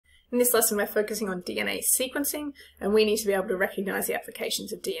In this lesson, we're focusing on DNA sequencing, and we need to be able to recognize the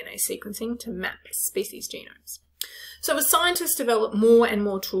applications of DNA sequencing to map species genomes. So as scientists develop more and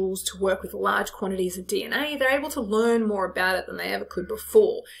more tools to work with large quantities of DNA, they're able to learn more about it than they ever could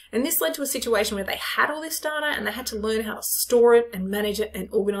before. And this led to a situation where they had all this data and they had to learn how to store it and manage it and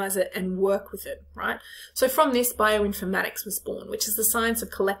organize it and work with it, right? So from this, bioinformatics was born, which is the science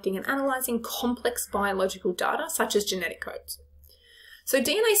of collecting and analyzing complex biological data, such as genetic codes. So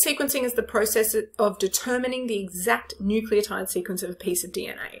DNA sequencing is the process of determining the exact nucleotide sequence of a piece of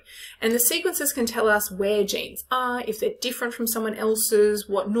DNA. And the sequences can tell us where genes are, if they're different from someone else's,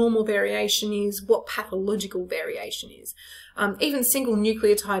 what normal variation is, what pathological variation is. Even single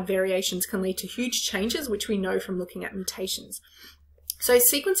nucleotide variations can lead to huge changes, which we know from looking at mutations. So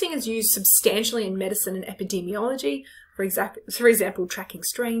sequencing is used substantially in medicine and epidemiology, for example, tracking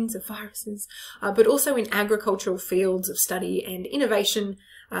strains of viruses, but also in agricultural fields of study and innovation,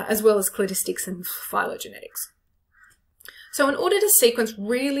 as well as cladistics and phylogenetics. So in order to sequence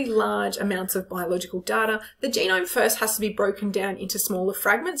really large amounts of biological data, the genome first has to be broken down into smaller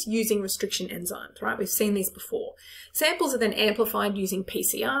fragments using restriction enzymes, right? We've seen these before. Samples are then amplified using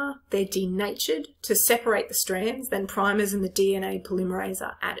PCR, they're denatured to separate the strands, then primers and the DNA polymerase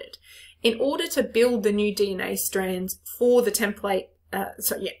are added. In order to build the new DNA strands for the template,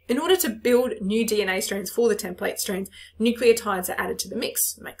 in order to build new DNA strands for the template strands, nucleotides are added to the mix,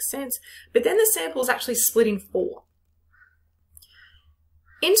 makes sense, but then the sample is actually split in 4.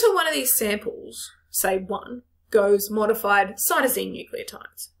 Into one of these samples, say 1, goes modified cytosine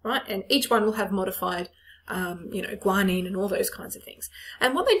nucleotides, right? And each one will have modified, guanine and all those kinds of things.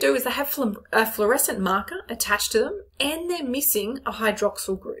 And what they do is they have a fluorescent marker attached to them, and they're missing a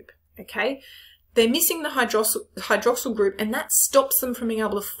hydroxyl group. Okay, they're missing the hydroxyl group, and that stops them from being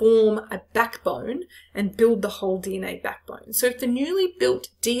able to form a backbone and build the whole DNA backbone. So if the newly built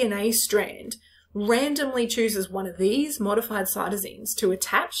DNA strand randomly chooses one of these modified cytosines to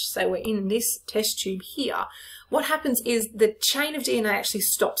attach, say we're in this test tube here, what happens is the chain of DNA actually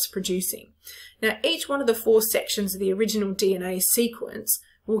stops producing. Now, each one of the 4 sections of the original DNA sequence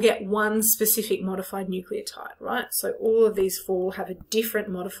will get one specific modified nucleotide, right? So all of these 4 will have a different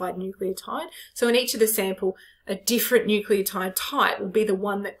modified nucleotide. So in each of the sample, a different nucleotide type will be the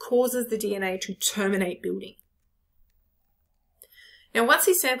one that causes the DNA to terminate building. Now, once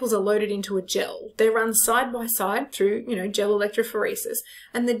these samples are loaded into a gel, they're run side by side through, gel electrophoresis,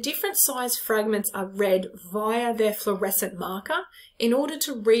 and the different size fragments are read via their fluorescent marker in order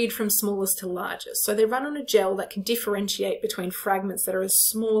to read from smallest to largest. So they run on a gel that can differentiate between fragments that are as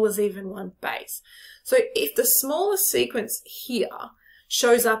small as even one base. So if the smallest sequence here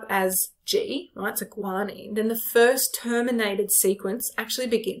shows up as G, right, it's a guanine, then the first terminated sequence actually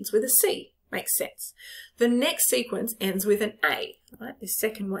begins with a C. Makes sense. The next sequence ends with an A, right? The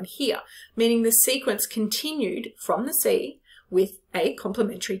second one here, meaning the sequence continued from the C with a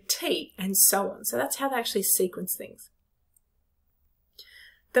complementary T, and so on. So that's how they actually sequence things.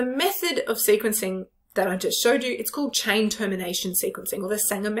 The method of sequencing that I just showed you, it's called chain termination sequencing, or the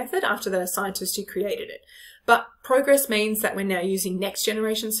Sanger method, after the scientist who created it. But progress means that we're now using next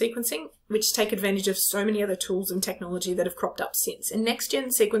generation sequencing, which take advantage of so many other tools and technology that have cropped up since. And next gen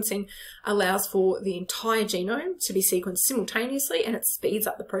sequencing allows for the entire genome to be sequenced simultaneously, and it speeds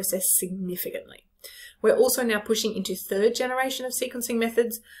up the process significantly. We're also now pushing into 3rd generation of sequencing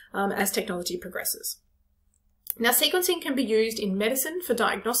methods as technology progresses. Now, sequencing can be used in medicine for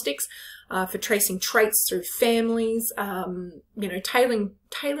diagnostics, for tracing traits through families,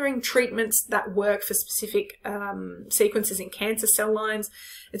 tailoring treatments that work for specific sequences in cancer cell lines.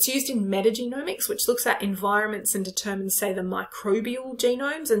 It's used in metagenomics, which looks at environments and determines, say, the microbial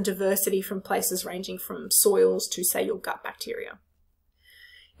genomes and diversity from places ranging from soils to, say, your gut bacteria.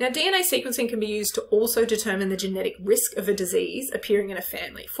 Now, DNA sequencing can be used to also determine the genetic risk of a disease appearing in a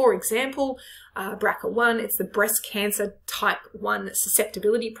family. For example, BRCA1, it's the breast cancer type 1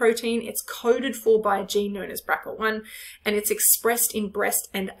 susceptibility protein. It's coded for by a gene known as BRCA1, and it's expressed in breast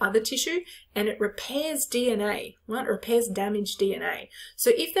and other tissue, and it repairs DNA, right? It repairs damaged DNA.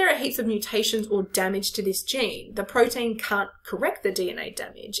 So if there are heaps of mutations or damage to this gene, the protein can't correct the DNA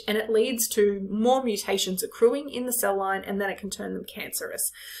damage, and it leads to more mutations accruing in the cell line, and then it can turn them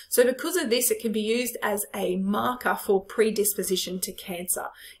cancerous. So because of this, it can be used as a marker for predisposition to cancer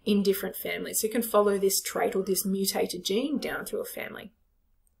in different families. So you can follow this trait or this mutated gene down through a family.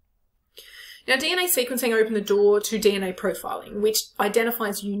 Now, DNA sequencing opened the door to DNA profiling, which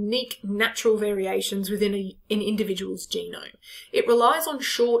identifies unique natural variations within an individual's genome. It relies on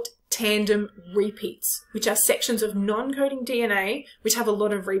short tandem repeats, which are sections of non-coding DNA which have a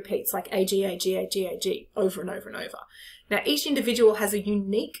lot of repeats, like AG, AG, AG, AG, over and over and over. Now, each individual has a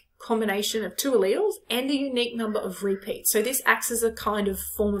unique combination of 2 alleles and a unique number of repeats. So this acts as a kind of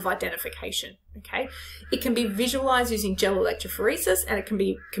form of identification, okay? It can be visualized using gel electrophoresis, and it can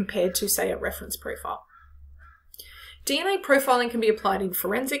be compared to, say, a reference profile. DNA profiling can be applied in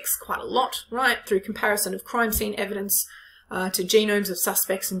forensics quite a lot, right? Through comparison of crime scene evidence to genomes of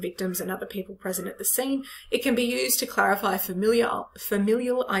suspects and victims and other people present at the scene. It can be used to clarify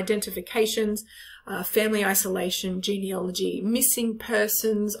familial identifications, family isolation, genealogy, missing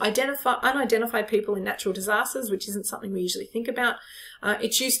persons, unidentified people in natural disasters, which isn't something we usually think about.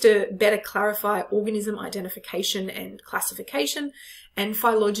 It's used to better clarify organism identification and classification, and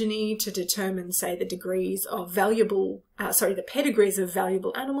phylogeny to determine, say, the pedigrees of valuable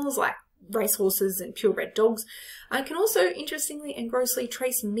animals like racehorses and purebred dogs. Can also, interestingly and grossly,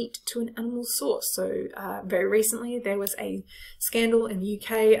 trace meat to an animal source. So very recently there was a scandal in the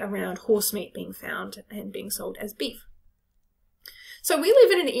UK around horse meat being found and being sold as beef. So we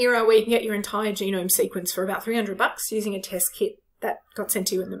live in an era where you can get your entire genome sequence for about $300 using a test kit that got sent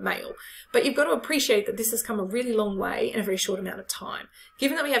to you in the mail. But you've got to appreciate that this has come a really long way in a very short amount of time.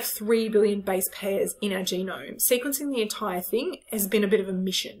 Given that we have 3 billion base pairs in our genome, sequencing the entire thing has been a bit of a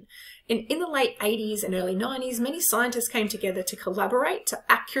mission. And in the late 80s and early 90s, many scientists came together to collaborate to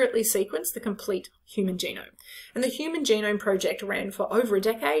accurately sequence the complete human genome. And the Human Genome Project ran for over a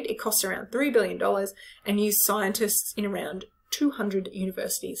decade. It cost around $3 billion and used scientists in around 200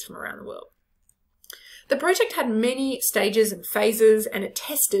 universities from around the world. The project had many stages and phases, and it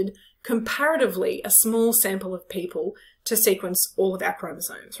tested comparatively a small sample of people to sequence all of our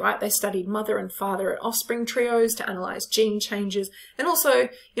chromosomes, right? They studied mother and father and offspring trios to analyze gene changes, and also,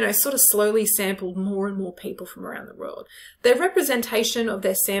 sort of slowly sampled more and more people from around the world. Their representation of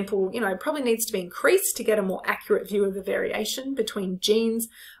their sample, probably needs to be increased to get a more accurate view of the variation between genes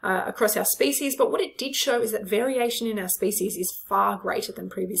across our species, but what it did show is that variation in our species is far greater than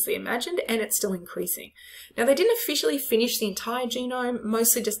previously imagined, and it's still increasing. Now, they didn't officially finish the entire genome,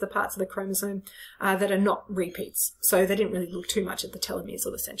 mostly just the parts of the chromosome that are not repeats. So they didn't really look too much at the telomeres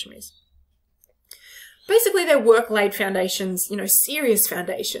or the centromeres. Basically, their work laid foundations, serious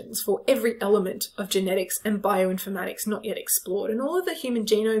foundations for every element of genetics and bioinformatics not yet explored. And all of the Human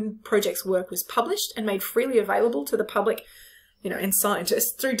Genome Project's work was published and made freely available to the public, and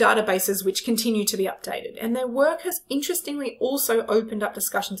scientists through databases which continue to be updated. And their work has interestingly also opened up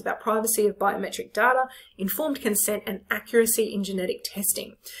discussions about privacy of biometric data, informed consent, and accuracy in genetic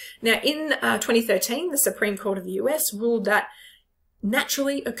testing. Now, in 2013, the Supreme Court of the US ruled that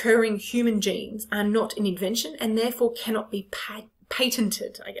naturally occurring human genes are not an invention and therefore cannot be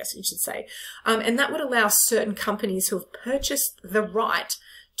patented, I guess you should say. And that would allow certain companies who have purchased the right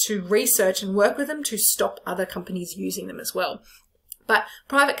to research and work with them to stop other companies using them as well. But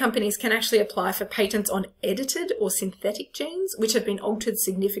private companies can actually apply for patents on edited or synthetic genes, which have been altered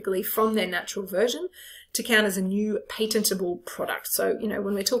significantly from their natural version to count as a new patentable product. So,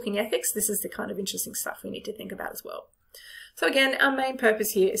 when we're talking ethics, this is the kind of interesting stuff we need to think about as well. So again, our main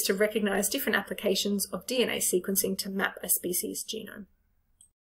purpose here is to recognize different applications of DNA sequencing to map a species genome.